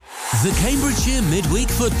The Cambridgeshire Midweek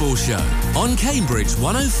Football Show on Cambridge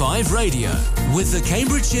 105 Radio with the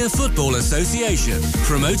Cambridgeshire Football Association,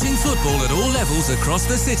 promoting football at all levels across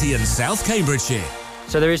the city and South Cambridgeshire.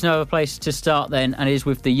 So there is no other place to start then, and it is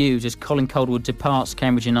with the U's as Colin Coldwood departs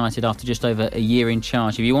Cambridge United after just over a year in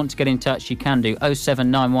charge. If you want to get in touch, you can do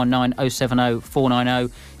 07919 070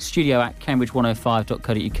 490. Studio at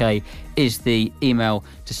cambridge105.co.uk is the email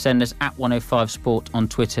to send us, at 105sport on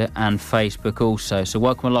Twitter and Facebook also. So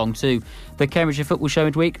welcome along to the Cambridgeshire Football Show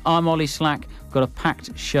midweek. I'm Ollie Slack. We've got a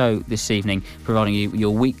packed show this evening, providing you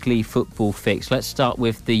your weekly football fix. Let's start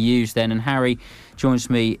with the U's then, and Harry joins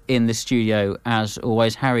me in the studio as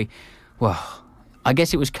always. Harry, well, I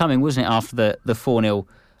guess it was coming, wasn't it, after the 4-0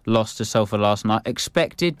 loss to Salford last night?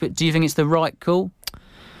 Expected, but do you think it's the right call?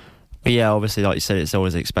 Yeah, obviously, like you said, it's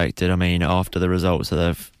always expected. I mean, after the results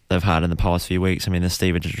that they've had in the past few weeks, I mean, the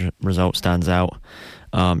Stevenage result stands out.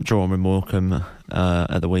 Drawing with Morecambe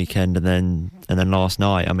at the weekend, and then last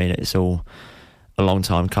night. I mean, it's all a long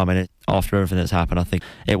time coming. After everything that's happened, I think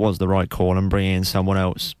it was the right call, and bringing in someone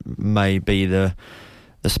else may be the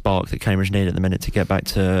spark that Cambridge need at the minute to get back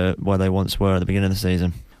to where they once were at the beginning of the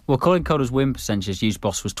season. Well, Colin Coldwood's win percentage as U's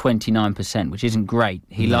boss was 29%, which isn't great.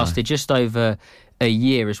 He lasted just over a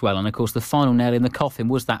year as well, and of course the final nail in the coffin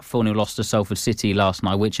was that 4-0 loss to Salford City last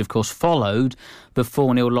night, which of course followed the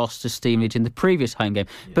 4-0 loss to Stevenage in the previous home game.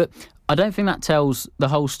 But I don't think that tells the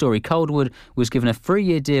whole story. Coldwood was given a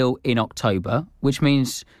 3-year deal in October, which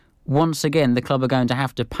means once again the club are going to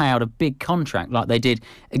have to pay out a big contract, like they did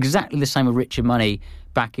exactly the same with Richard Money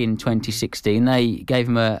back in 2016. They gave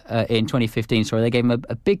him in 2015. Sorry, they gave him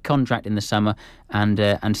a big contract in the summer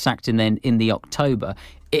and sacked him then in the October.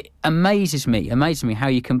 It amazes me how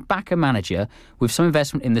you can back a manager with some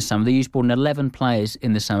investment in the summer. They used more than 11 players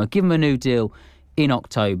in the summer, give him a new deal in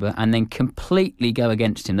October, and then completely go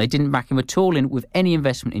against him. They didn't back him at all with any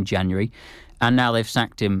investment in January, and now they've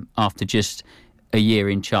sacked him after just a year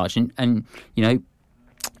in charge. And you know,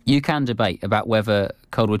 you can debate about whether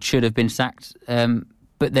Coldwood should have been sacked,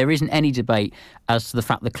 but there isn't any debate as to the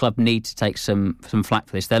fact the club need to take some flack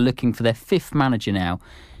for this. They're looking for their fifth manager now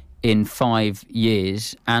in 5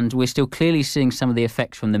 years, and we're still clearly seeing some of the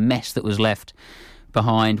effects from the mess that was left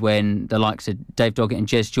behind when the likes of Dave Doggett and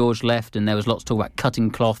Jez George left, and there was lots of talk about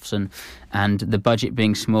cutting cloths and the budget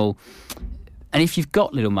being small. And if you've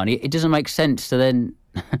got little money, it doesn't make sense to then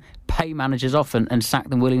pay managers off and sack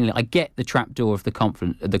them willingly. I get the trapdoor of the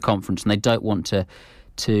conference, and they don't want to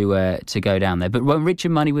go down there. But when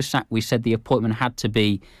Richard Money was sacked, we said the appointment had to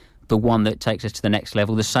be the one that takes us to the next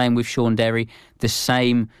level. The same with Sean Derry, the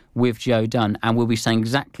same with Joe Dunn, and we'll be saying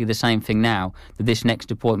exactly the same thing now, that this next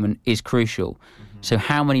appointment is crucial. So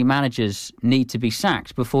how many managers need to be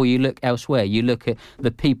sacked before you look elsewhere? You look at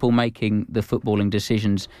the people making the footballing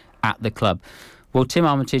decisions at the club. Well, Tim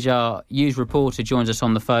Armitage, our U's reporter, joins us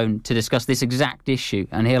on the phone to discuss this exact issue,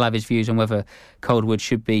 and he'll have his views on whether Coldwood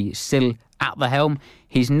should be still at the helm.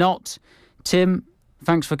 He's not. Tim,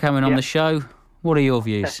 thanks for coming on the show. What are your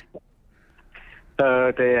views?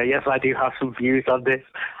 Yes, I do have some views on this.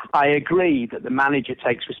 I agree that the manager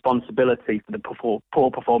takes responsibility for the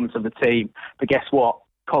poor performance of the team. But guess what?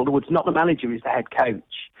 Coldwood's not the manager, he's the head coach.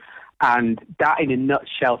 And that, in a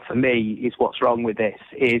nutshell, for me, is what's wrong with this.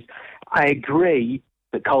 Is I agree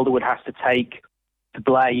that Coldwood has to take the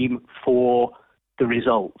blame for the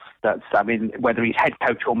results. Whether he's head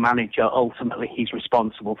coach or manager, ultimately he's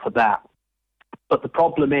responsible for that. But the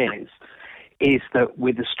problem is that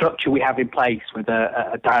with the structure we have in place, with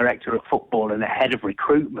a director of football and a head of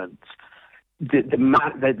recruitment, the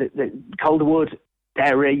Calderwood,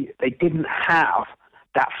 Derry, they didn't have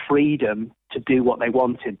that freedom to do what they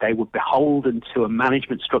wanted. They were beholden to a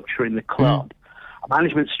management structure in the club, a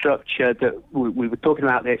management structure that we were talking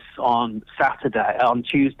about this on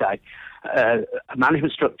Tuesday, a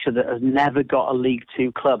management structure that has never got a League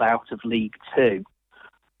Two club out of League Two,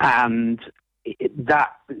 and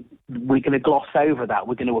that we're going to gloss over that.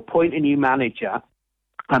 We're going to appoint a new manager,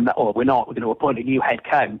 or we're not. We're going to appoint a new head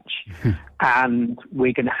coach, and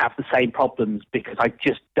we're going to have the same problems, because I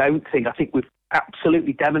just don't think. I think we've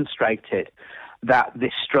absolutely demonstrated that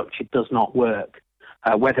this structure does not work.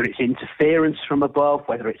 Whether it's interference from above,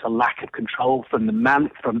 whether it's a lack of control from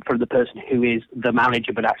the person who is the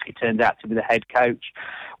manager but actually turned out to be the head coach,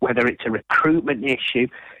 whether it's a recruitment issue.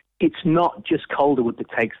 It's not just Calderwood that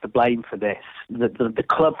takes the blame for this. The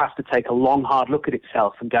club has to take a long, hard look at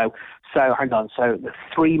itself and go, so hang on, so the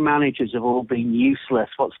three managers have all been useless.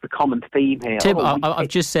 What's the common theme here? Tim, I've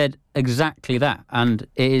just said exactly that, and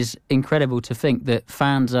it is incredible to think that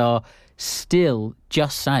fans are still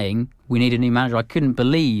just saying we need a new manager. I couldn't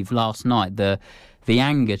believe last night the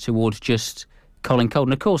anger towards just Colin Cold.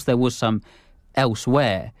 And of course, there was some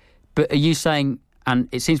elsewhere. But are you saying, and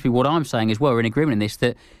it seems to be what I'm saying as well, we're in agreement in this,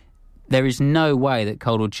 that there is no way that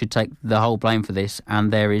Calderwood should take the whole blame for this,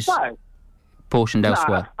 and there is portioned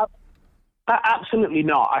elsewhere? Absolutely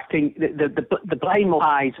not. I think the blame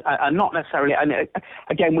lies, and not necessarily. And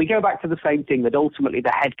again, we go back to the same thing, that ultimately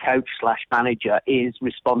the head coach / manager is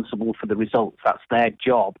responsible for the results. That's their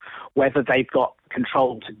job. Whether they've got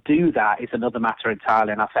control to do that is another matter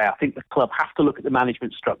entirely. And I think the club have to look at the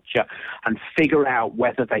management structure and figure out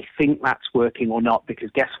whether they think that's working or not. Because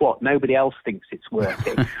guess what? Nobody else thinks it's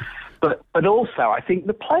working. But also, I think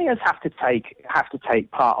the players have to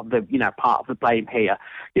take part of the blame here.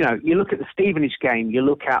 You know, you look at the Stevenage game, you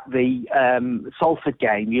look at the Salford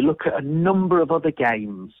game, you look at a number of other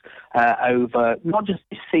games over not just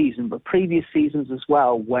this season but previous seasons as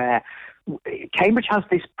well, where Cambridge has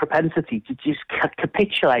this propensity to just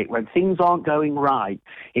capitulate when things aren't going right.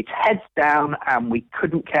 It's heads down and we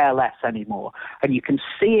couldn't care less anymore. And you can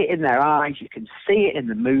see it in their eyes, you can see it in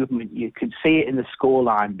the movement, you can see it in the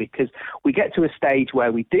scoreline, because we get to a stage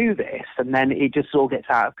where we do this and then it just all gets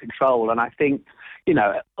out of control. And I think, you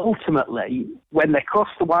know, ultimately, when they cross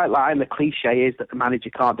the white line, the cliche is that the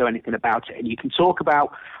manager can't do anything about it. And you can talk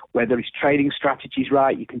about whether his trading strategy's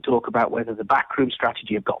right, you can talk about whether the backroom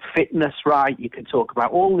strategy have got fitness right, you can talk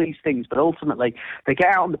about all these things, but ultimately they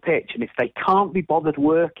get out on the pitch, and if they can't be bothered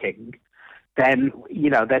working, then, you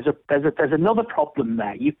know, there's another problem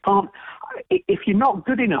there. You can't, if you're not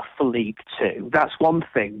good enough for League Two, that's one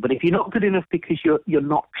thing. But if you're not good enough because you're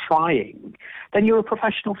not trying, then you're a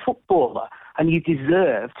professional footballer, and you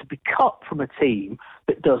deserve to be cut from a team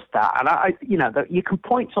that does that. And you can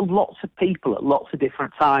point to lots of people at lots of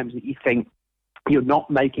different times that you think you're not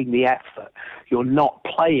making the effort, you're not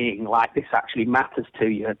playing like this actually matters to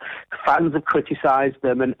you. Fans have criticised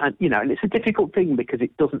them, and it's a difficult thing because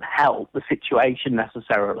it doesn't help the situation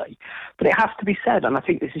necessarily. But it has to be said, and I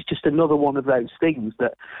think this is just another one of those things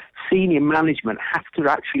that senior management have to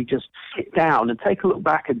actually just sit down and take a look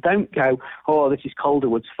back and don't go, oh, this is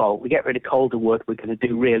Calderwood's fault. We get rid of Calderwood, we're going to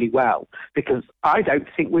do really well. Because I don't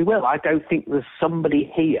think we will. I don't think there's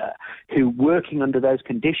somebody here who, working under those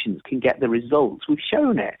conditions, can get the results. We've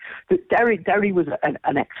shown it. That Derry was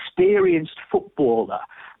an experienced footballer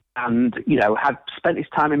and, you know, had spent his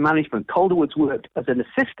time in management. Calderwood's worked as an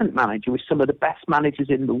assistant manager with some of the best managers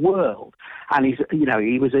in the world. And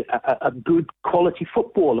he was a good quality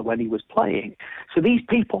footballer when he was playing. So these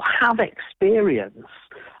people have experience,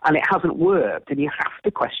 and it hasn't worked, and you have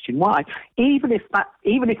to question why. Even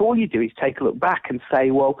if all you do is take a look back and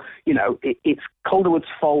say, well, you know, it's Calderwood's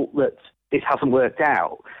fault that this hasn't worked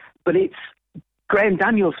out, but it's Graham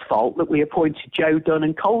Daniels' fault that we appointed Joe Dunn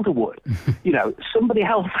and Calderwood. You know, somebody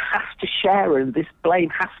else has to share, and this blame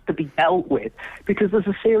has to be dealt with, because there's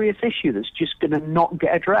a serious issue that's just going to not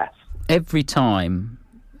get addressed. Every time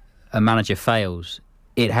a manager fails,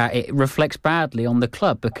 it reflects badly on the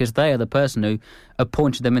club, because they are the person who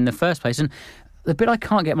appointed them in the first place. And the bit I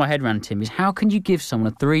can't get my head around, Tim, is how can you give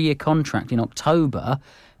someone a 3-year contract in October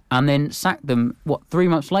and then sack them, 3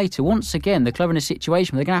 months later? Once again, the club are in a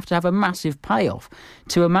situation where they're going to have a massive payoff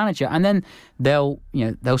to a manager, and then they'll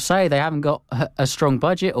say they haven't got a strong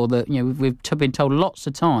budget, or that, you know, we've been told lots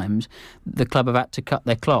of times the club have had to cut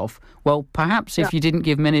their cloth. Well, perhaps if you didn't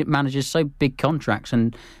give managers so big contracts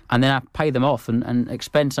and then have to pay them off and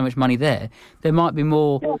expend so much money there might be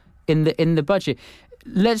more in the budget.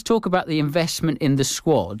 Let's talk about the investment in the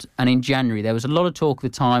squad. And in January, there was a lot of talk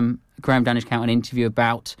at the time. Graham Daniels came out in an interview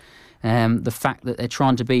about the fact that they're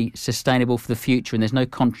trying to be sustainable for the future, and there's no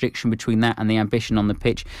contradiction between that and the ambition on the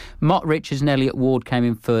pitch. Mark Richards and Elliot Ward came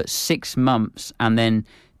in for 6 months and then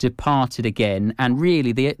departed again. And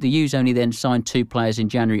really, the U's only then signed 2 players in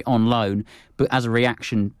January on loan, but as a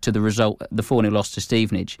reaction to the result, the 4-0 loss to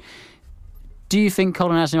Stevenage. Do you think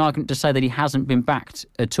Colin has an argument to say that he hasn't been backed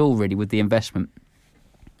at all, really, with the investment?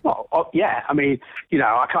 Well, yeah. I mean, you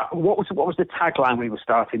know, what was the tagline we were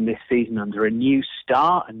starting this season under? A new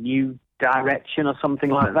start, a new direction, or something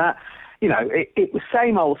like that. You know, it was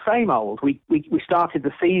same old, same old. We started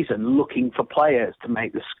the season looking for players to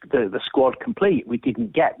make the squad complete. We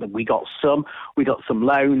didn't get them. We got some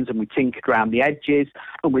loans, and we tinkered around the edges.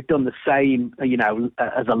 And we've done the same, you know,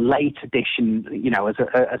 as a late addition, you know,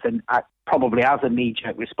 probably as a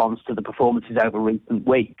knee-jerk response to the performances over recent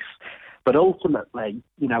weeks. But ultimately,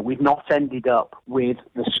 you know, we've not ended up with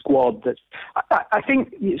the squad that I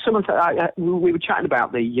think someone said. We were chatting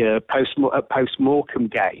about the post-Morecambe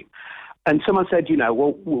game, and someone said, you know,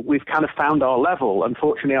 well, we've kind of found our level.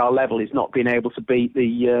 Unfortunately, our level is not being able to beat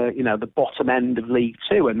the bottom end of League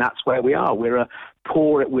Two, and that's where we are. We're a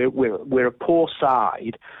poor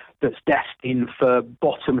side that's destined for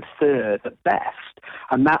bottom third at best.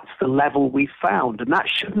 And that's the level we found. And that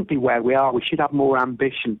shouldn't be where we are. We should have more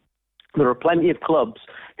ambition. There are plenty of clubs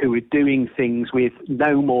who are doing things with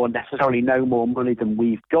no more money than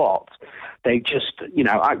we've got. They just,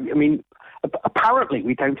 I mean, apparently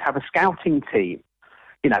we don't have a scouting team.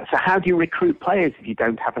 So how do you recruit players if you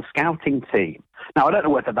don't have a scouting team? Now, I don't know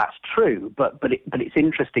whether that's true, but it's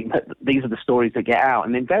interesting that these are the stories that get out,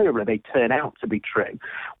 and invariably they turn out to be true.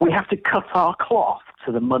 We have to cut our cloth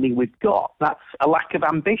to the money we've got. That's a lack of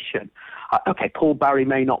ambition. Okay, Paul Barry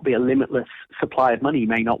may not be a limitless supply of money. He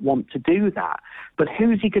may not want to do that. But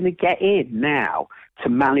who's he going to get in now to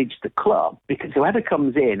manage the club? Because whoever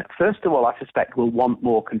comes in, first of all, I suspect will want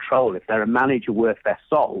more control. If they're a manager worth their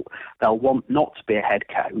salt, they'll want not to be a head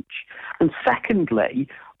coach. And secondly,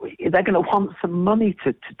 they're going to want some money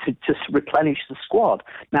to replenish the squad.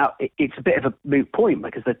 Now, it's a bit of a moot point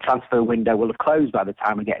because the transfer window will have closed by the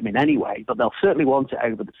time we get him in anyway, but they'll certainly want it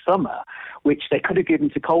over the summer, which they could have given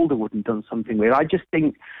to Calderwood and done something with. I just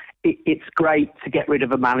think it's great to get rid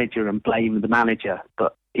of a manager and blame the manager,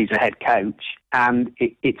 but he's a head coach, and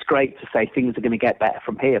it's great to say things are going to get better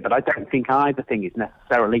from here, but I don't think either thing is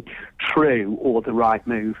necessarily true or the right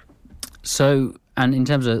move. So, and in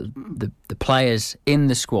terms of the players in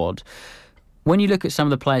the squad, when you look at some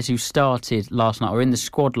of the players who started last night or in the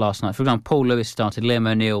squad last night, for example, Paul Lewis started, Liam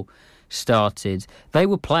O'Neill started, they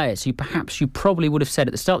were players who perhaps you probably would have said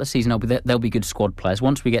at the start of the season, they'll be good squad players.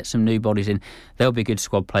 Once we get some new bodies in, they'll be good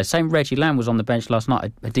squad players. Same Reggie Lamb was on the bench last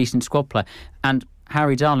night, a decent squad player. And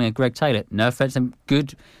Harry Darling and Greg Taylor, no offence, some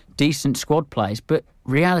good, decent squad players. But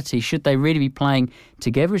reality, should they really be playing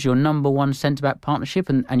together as your number one centre-back partnership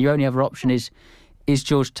and your only other option is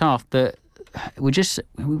George Taft? That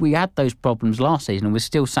we had those problems last season and we're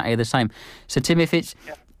still sat here the same. So Tim, if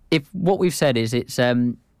what we've said is it's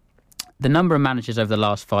the number of managers over the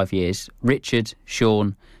last 5 years, Richard,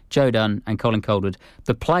 Sean, Joe Dunn and Colin Calderwood,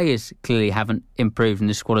 the players clearly haven't improved in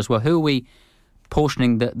the squad as well. Who are we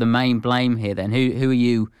portioning the main blame here then? Who are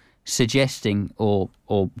you suggesting or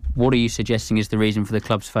what are you suggesting is the reason for the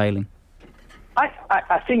club's failing?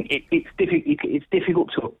 I think it's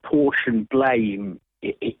difficult to apportion blame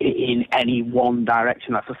in any one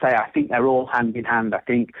direction. As I say, I think they're all hand in hand. I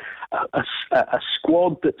think a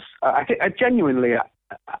squad genuinely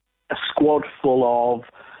a squad full of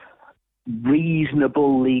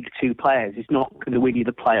reasonable League Two players is not going to win you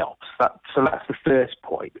the playoffs. So that's the first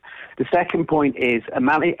point. The second point is a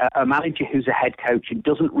manager who's a head coach and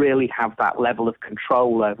doesn't really have that level of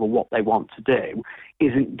control over what they want to do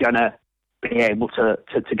isn't going to be able to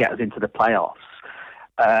get us into the playoffs.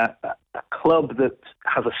 A club that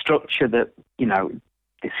has a structure that,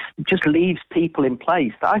 it just leaves people in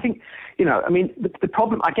place. I think, the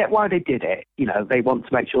problem, I get why they did it. They want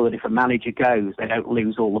to make sure that if a manager goes, they don't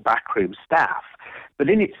lose all the backroom staff. But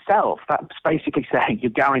in itself, that's basically saying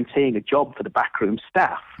you're guaranteeing a job for the backroom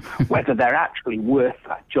staff, whether they're actually worth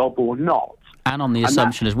that job or not. And on the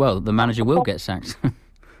assumption as well that the manager will get sacked.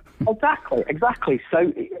 Exactly.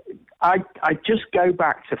 So I just go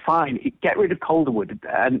back to get rid of Calderwood,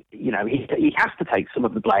 and he has to take some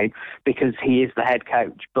of the blame because he is the head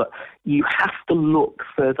coach. But you have to look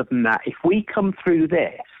further than that. If we come through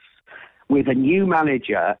this with a new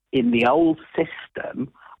manager in the old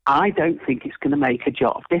system, I don't think it's going to make a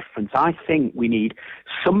jot of difference. I think we need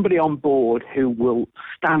somebody on board who will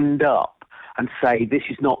stand up and say, this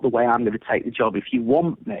is not the way I'm going to take the job. If you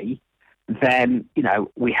want me, then,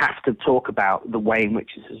 we have to talk about the way in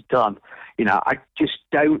which this is done. I just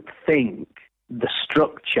don't think the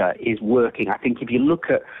structure is working. I think if you look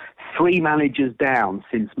at 3 managers down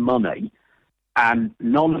since Money, and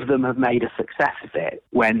none of them have made a success of it,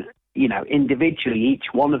 when, individually each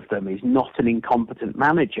one of them is not an incompetent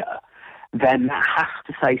manager, then that has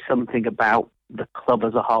to say something about the club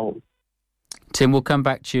as a whole. Tim, we'll come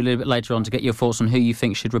back to you a little bit later on to get your thoughts on who you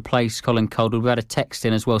think should replace Colin Calderwood. We had a text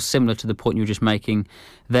in as well, similar to the point you were just making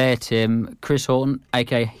there, Tim. Chris Horton,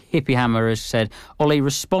 a.k.a. Hippie Hammer, has said, Ollie,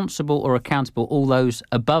 responsible or accountable, all those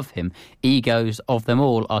above him, egos of them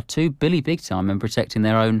all, are too Billy Big Time in protecting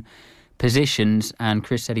their own positions. And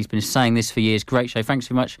Chris said he's been saying this for years. Great show. Thanks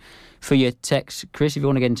very much for your text. Chris, if you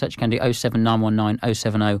want to get in touch, you can do 07919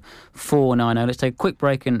 070 490. Let's take a quick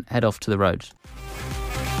break and head off to the roads.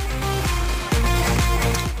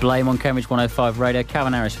 Blame on Cambridge 105 Radio.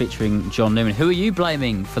 Calvin Harris featuring John Newman. Who are you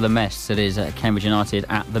blaming for the mess that is at Cambridge United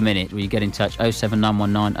at the minute? Will you get in touch?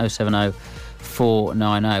 07919 070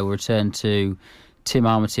 490. We'll return to Tim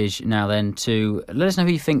Armitage now then to let us know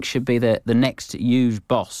who you think should be the next used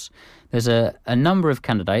boss there's a number of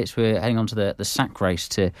candidates. We're heading on to the sack race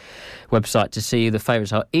website to see who the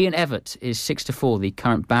favourites are. Ian Evatt is 6-4, the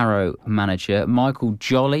current Barrow manager. Michael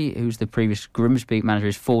Jolly, who's the previous Grimsby manager,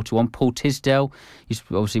 is 4-1. Paul Tisdale used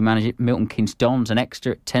to obviously manage it. Milton Keynes Dons and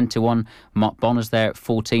Exeter at 10-1. Mark Bonner's there at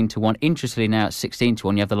 14-1. Interestingly, now at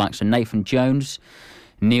 16-1, you have the likes of Nathan Jones,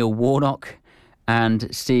 Neil Warnock,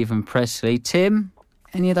 and Stephen Presley. Tim,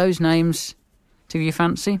 any of those names tickle your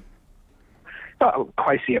fancy? Well,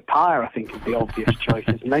 Kwesi Appiah, I think, is the obvious choice,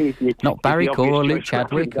 isn't he? Not Barry Core or Luke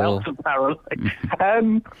Chadwick?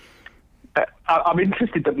 I'm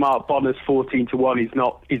interested that Mark Bonner's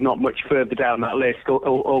 14-1 is not much further down that list.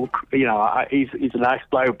 He's a nice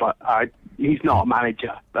bloke, but he's not a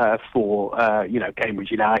manager for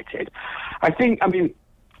Cambridge United.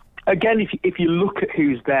 Again, if you look at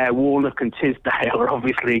who's there, Warnock and Tisdale are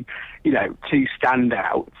obviously, two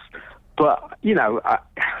standouts. But,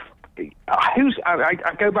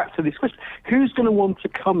 I go back to this question. Who's going to want to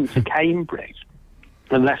come to Cambridge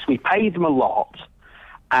unless we pay them a lot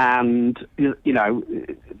and, they're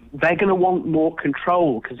going to want more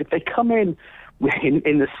control? Because if they come in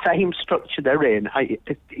the same structure they're in,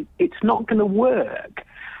 it's not going to work.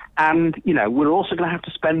 And, we're also going to have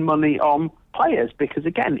to spend money on players because,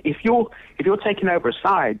 again, if you're taking over a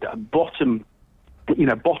side, bottom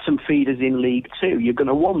feeders in League Two, you're going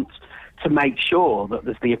to want to make sure that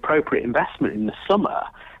there's the appropriate investment in the summer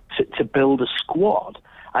to build a squad.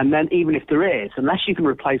 And then even if there is, unless you can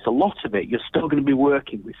replace a lot of it, you're still going to be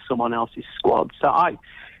working with someone else's squad. So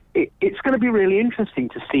it's going to be really interesting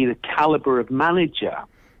to see the calibre of manager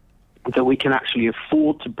that we can actually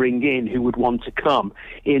afford to bring in who would want to come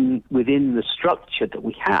in within the structure that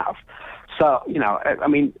we have. So,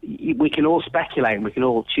 we can all speculate and we can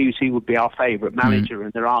all choose who would be our favourite manager,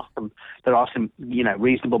 and there are some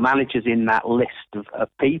reasonable managers in that list of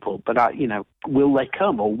people. But will they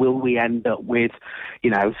come, or will we end up with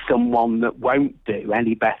someone that won't do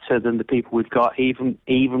any better than the people we've got, even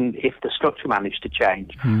if the structure managed to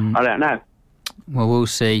change? I don't know. Well, we'll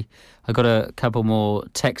see. I got a couple more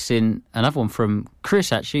texts in. Another one from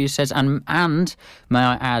Chris, actually, who says, and may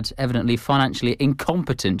I add, evidently financially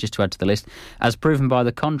incompetent, just to add to the list, as proven by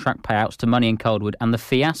the contract payouts to Money and Coldwood and the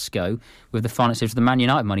fiasco with the finances of the Man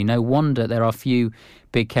United money. No wonder there are few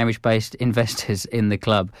big Cambridge-based investors in the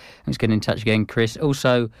club. Let's get in touch again, Chris.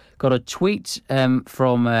 Also got a tweet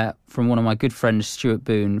from one of my good friends, Stuart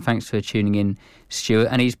Boone. Thanks for tuning in, Stuart.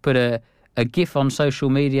 And he's put a GIF on social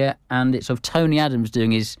media, and it's of Tony Adams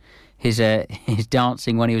doing his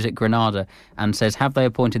dancing when he was at Granada, and says, have they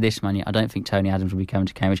appointed this man yet? I don't think Tony Adams will be coming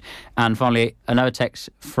to Cambridge. And finally, another text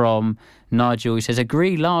from Nigel. He says,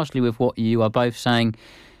 agree largely with what you are both saying,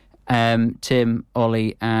 Tim,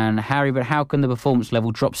 Ollie and Harry, but how can the performance level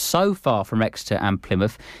drop so far from Exeter and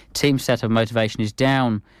Plymouth? Team setup motivation is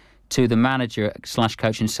down to the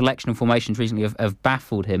manager/coach, and selection and formations recently have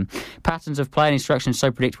baffled him. Patterns of play and instruction so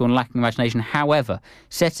predictable and lacking imagination. However,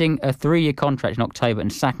 setting a 3-year contract in October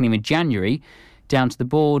and sacking him in January, down to the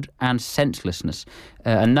board and senselessness.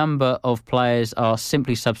 A number of players are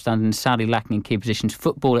simply substandard and sadly lacking in key positions.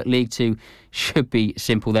 Football at League Two should be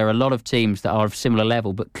simple. There are a lot of teams that are of similar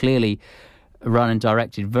level, but clearly run and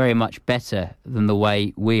directed very much better than the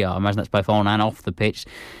way we are. I imagine that's both on and off the pitch.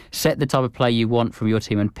 Set the type of play you want from your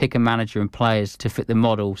team and pick a manager and players to fit the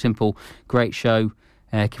model. Simple, great show,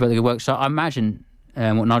 keep up the good work. So I imagine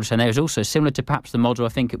what Nigel said there is also similar to perhaps the model I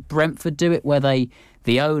think at Brentford do it, where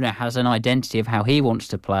the owner has an identity of how he wants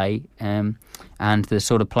to play and the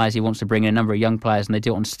sort of players he wants to bring in, a number of young players, and they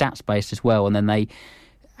do it on stats based as well, and then they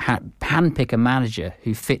handpick a manager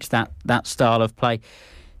who fits that style of play.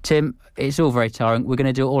 Tim, it's all very tiring. We're going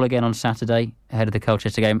to do it all again on Saturday ahead of the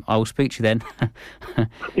Colchester game. I will speak to you then.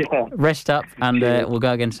 Yeah. Rest up and we'll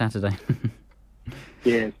go again Saturday.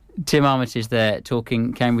 Yeah. Tim Armitage there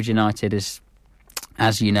talking Cambridge United.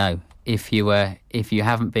 As you know, if you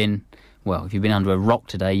haven't been, well, if you've been under a rock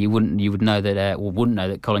today, you wouldn't know that wouldn't know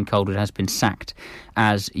that Colin Coldwood has been sacked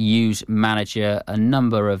as U's manager. A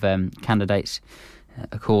number of candidates,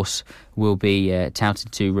 of course, will be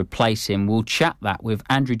touted to replace him. We'll chat that with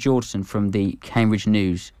Andrew Georgeson from the Cambridge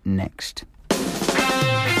News next.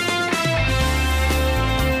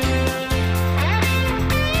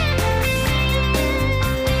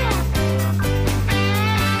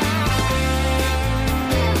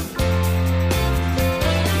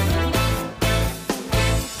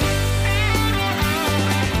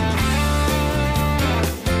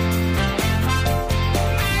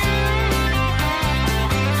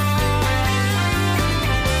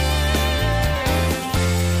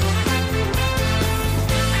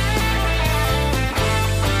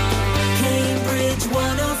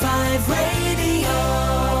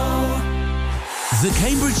 The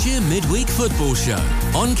Cambridgeshire Midweek Football Show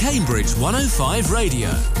on Cambridge 105 Radio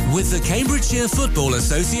with the Cambridgeshire Football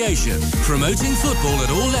Association, promoting football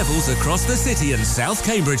at all levels across the city and South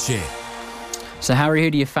Cambridgeshire. So, Harry,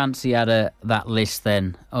 who do you fancy out of that list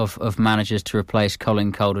then of managers to replace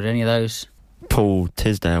Colin Calder? Any of those? Paul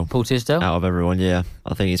Tisdale. Paul Tisdale? Out of everyone, yeah.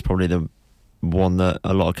 I think he's probably the one that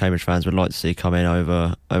a lot of Cambridge fans would like to see come in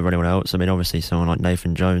over anyone else. I mean, obviously someone like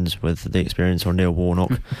Nathan Jones with the experience, or Neil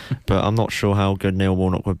Warnock, but I'm not sure how good Neil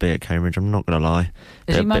Warnock would be at Cambridge. I'm not going to lie.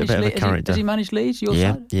 Has he managed Leeds? Your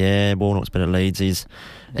side? Yeah. Warnock's been at Leeds. He's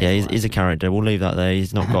a character. We'll leave that there.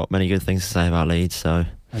 He's not got many good things to say about Leeds. So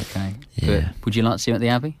okay, yeah. Good. Would you like to see him at the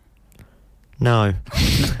Abbey? No.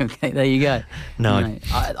 Okay, there you go. No.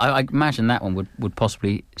 I imagine that one would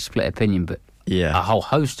possibly split opinion, but yeah, a whole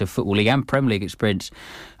host of Football League and Premier League experience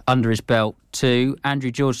under his belt too.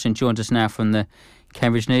 Andrew Georgeson joins us now from the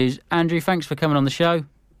Cambridge News. Andrew, thanks for coming on the show.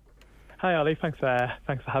 Hi Ollie, thanks for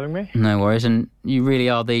having me. No worries, and you really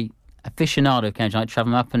are the aficionado of Cambridge, like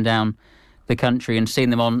travelling up and down the country and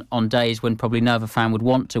seeing them on days when probably no other fan would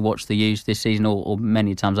want to watch the U's this season, or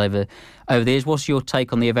many times over the years. What's your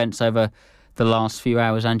take on the events over the last few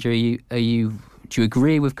hours, Andrew? Do you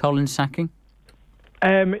agree with Colin's sacking?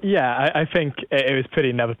 Yeah, I think it was pretty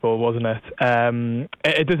inevitable, wasn't it?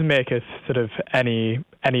 It doesn't make it sort of any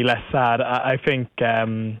less sad. I think you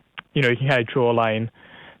can kind of draw a line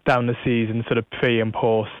down the season, sort of pre and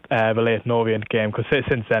post the Leyton Orient game, because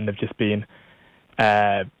since then they've just been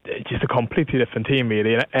just a completely different team,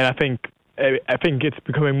 really. And I think it's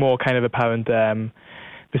becoming more kind of apparent the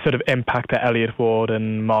sort of impact that Elliot Ward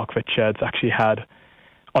and Mark Richards actually had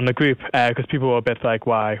on the group, because people were a bit like,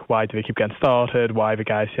 why do they keep getting started? Why are the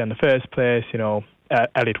guys here in the first place?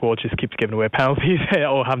 Elliot Ward just keeps giving away penalties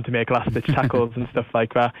or having to make last-ditch tackles and stuff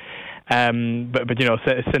like that. But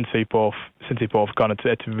since we both gone,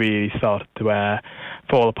 it's really started to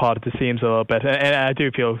fall apart at the seams a little bit. And I do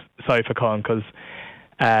feel sorry for Colin, because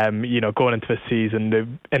going into the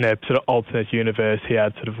season, in a sort of alternate universe, he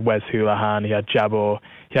had sort of Wes Hoolahan, he had Jabbo,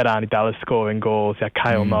 he had Andy Dallas scoring goals, he had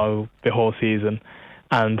Kyle Noll the whole season.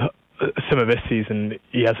 And some of this season,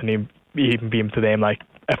 he hasn't even been to them like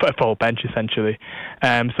a full bench essentially.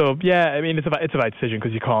 So yeah, I mean it's a right decision,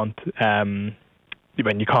 because you can't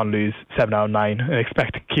you can't lose 7 out of 9 and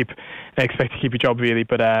expect to keep your job, really.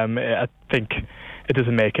 But I think it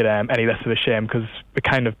doesn't make it any less of a shame, because we're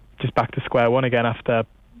kind of just back to square one again after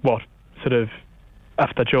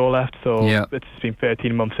Joe left. So yeah. It's been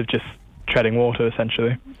 13 months of just treading water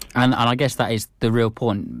essentially. And I guess that is the real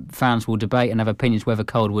point. Fans will debate and have opinions whether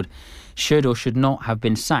Calderwood should or should not have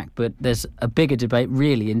been sacked, but there's a bigger debate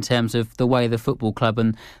really in terms of the way the football club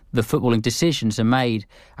and the footballing decisions are made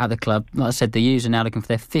at the club. Like I said, the U's are now looking for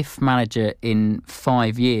their 5th manager in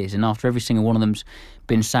 5 years, and after every single one of them's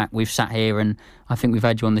been sacked, we've sat here and I think we've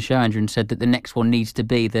had you on the show, Andrew, and said that the next one needs to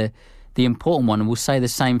be the important one, and we'll say the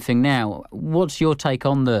same thing now. What's your take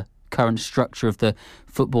on the current structure of the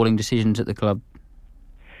footballing decisions at the club?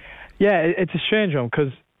 Yeah, it's a strange one,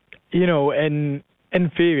 because in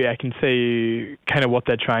theory I can see kind of what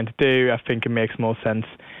they're trying to do. I think it makes more sense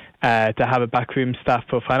to have a backroom staff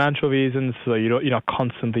for financial reasons, so you're not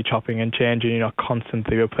constantly chopping and changing, you're not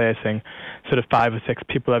constantly replacing sort of 5 or 6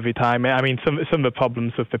 people every time. I mean, some of the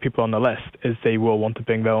problems with the people on the list is they will want to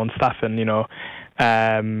bring their own staff in.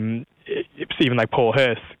 It's even like Paul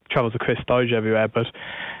Hurst travels with Chris Dodge everywhere, but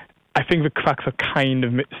I think the cracks are kind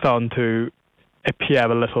of starting to appear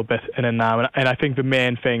a little bit in it now, and I think the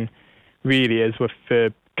main thing really is with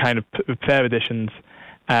the kind of player additions.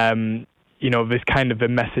 This kind of the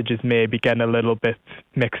message is maybe getting a little bit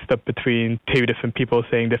mixed up between 2 different people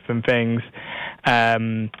saying different things.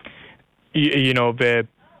 Colin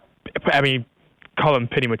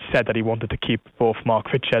pretty much said that he wanted to keep both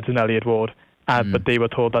Mark Richards and Elliot Ward, but they were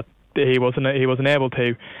told that he wasn't able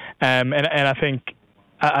to. And I think,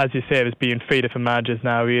 as you say, there's been 3 different managers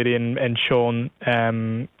now, really, and Sean,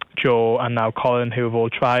 Joe, and now Colin, who have all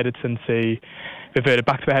tried it since they reverted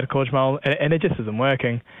back to the head coach model, and it just isn't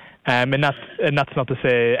working. And that's not to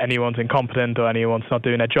say anyone's incompetent or anyone's not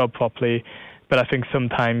doing their job properly, but I think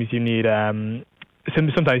sometimes you need to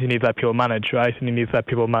let people manage, right? And you need to let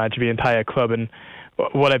people manage the entire club, and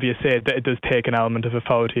whatever you say, it does take an element of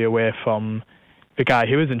authority away from the guy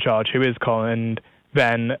who is in charge, who is Colin, and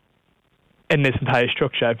then in this entire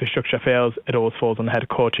structure, if the structure fails, it always falls on the head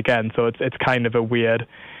coach again. So it's kind of a weird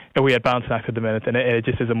balancing act at the minute, and it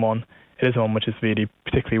just isn't one. It isn't one which is really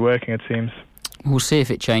particularly working, it seems. We'll see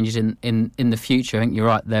if it changes in the future. I think you're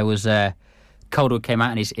right. There was Calderwood came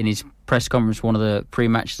out in his press conference, one of the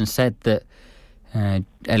pre-matches, and said that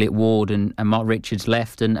Elliot Ward and Mark Richards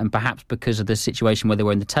left, and perhaps because of the situation where they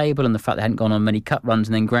were in the table and the fact they hadn't gone on many cup runs,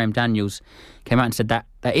 and then Graham Daniels came out and said that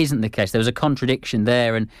isn't the case. There was a contradiction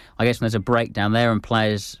there, and I guess when there's a breakdown there and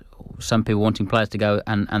players, some people wanting players to go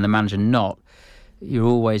and the manager not, you're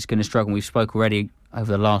always going to struggle. We've spoke already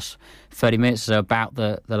over the last 30 minutes or so about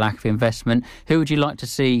the lack of investment. Who would you like to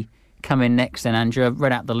see come in next then, Andrew? I've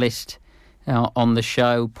read out the list on the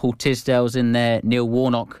show. Paul Tisdale's in there, Neil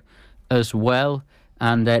Warnock as well,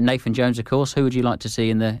 and Nathan Jones, of course. Who would you like to see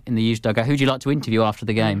in the used dugout? Who would you like to interview after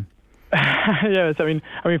the game? Yes, I mean,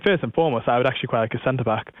 first and foremost, I would actually quite like a centre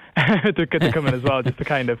back to come in as well, just to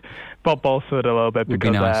kind of Bob Bolsford a little bit,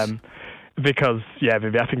 because nice. Because I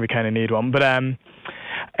think we kind of need one. But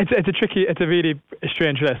it's a really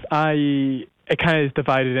strange list. It kind of is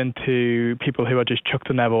divided into people who are just chucked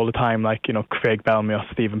in there all the time, like, you know, Craig Bellamy or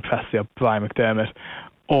Stephen Presley or Brian McDermott,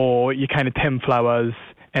 or you kind of Tim Flowers.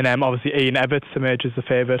 And obviously Ian Evatt emerges the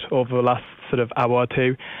favourite over the last sort of hour or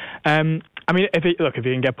two. I mean, if you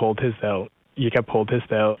can get Paul Tisdale, you get Paul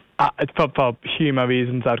Tisdale. For humour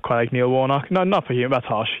reasons, I'd quite like Neil Warnock. Not for humour, that's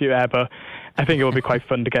harsh, but I think it would be quite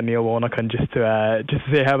fun to get Neil Warnock and just to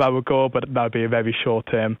see how that would go. But that would be a very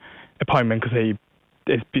short-term appointment, because he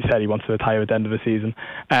said he wants to retire at the end of the season.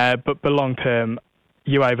 But long-term,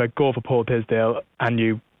 you either go for Paul Tisdale and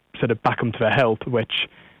you sort of back him to the health, which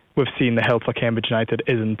we've seen the health for Cambridge United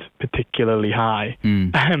isn't particularly high,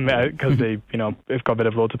 because they've got rid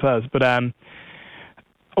of loads of players. But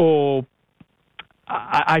or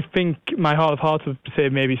I think my heart of hearts would say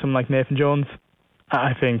maybe someone like Nathan Jones.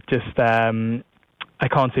 I think just I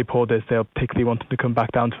can't see Paul Tisdale particularly wanting to come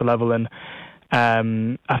back down to the level, and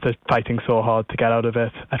after fighting so hard to get out of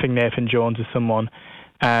it. I think Nathan Jones is someone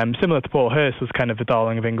similar to Paul Hurst, was kind of the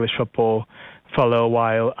darling of English football for a little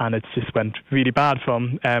while, and it just went really bad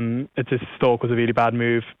from Stoke was a really bad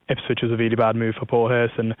move, Ipswich was a really bad move for Paul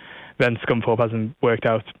Hurst, and then Scunthorpe hasn't worked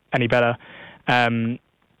out any better.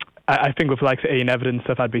 I think with the likes of Ian Evatt and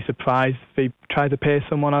stuff, I'd be surprised if they tried to pay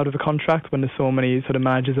someone out of a contract when there's so many sort of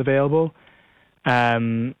managers available. But I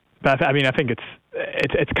mean, I think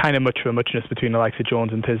it's kind of much of a muchness between the likes of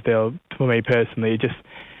Jones and Tisdale. For me personally,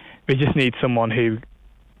 we just need someone who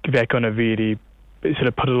they're going to really sort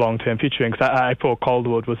of put a long-term future in. Because I thought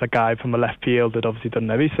Calderwood was a guy from a left field that obviously done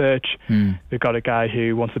their research. We've got a guy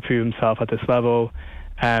who wants to prove himself at this level,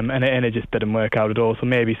 and it just didn't work out at all. So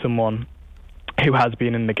maybe someone who has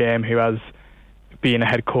been in the game, who has been a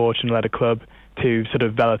head coach and led a club to sort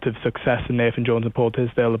of relative success, and Nathan Jones and Paul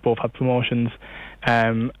Tisdale have both had promotions.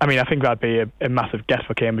 I mean, I think that'd be a massive get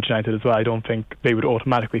for Cambridge United as well. I don't think they would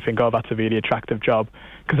automatically think, oh, that's a really attractive job,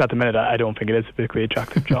 because at the minute I don't think it is a particularly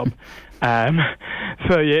attractive job.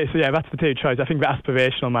 So yeah, that's the two choices. I think the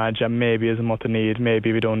aspirational manager maybe isn't what they need.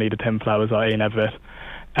 Maybe we don't need a Tim Flowers or Ian Evatt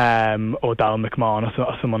or Darren McMahon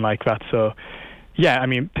or someone like that. So yeah, I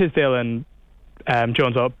mean, Tisdale and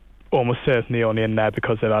Jones are almost certainly only in there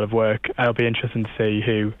because they're out of work. It'll be interesting to see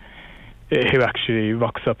who actually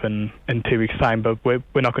rocks up in 2 weeks' time, but we're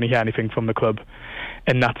not going to hear anything from the club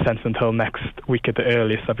in that sense until next week at the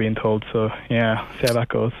earliest, I've been told. So yeah, see how that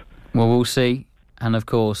goes. Well, we'll see. And of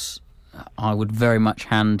course, I would very much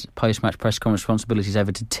hand post-match press conference responsibilities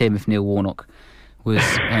over to Tim if Neil Warnock was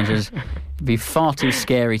it'd be far too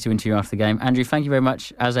scary to interview after the game. Andrew, thank you very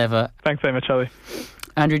much as ever. Thanks very much, Charlie.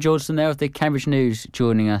 Andrew Georgeson there of the Cambridge News,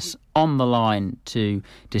 joining us on the line to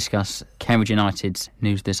discuss Cambridge United's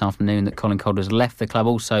news this afternoon that Colin Calder has left the club,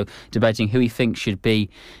 also debating who he thinks should be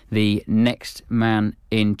the next man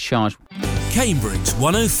in charge. Cambridge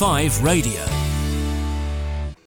 105 Radio.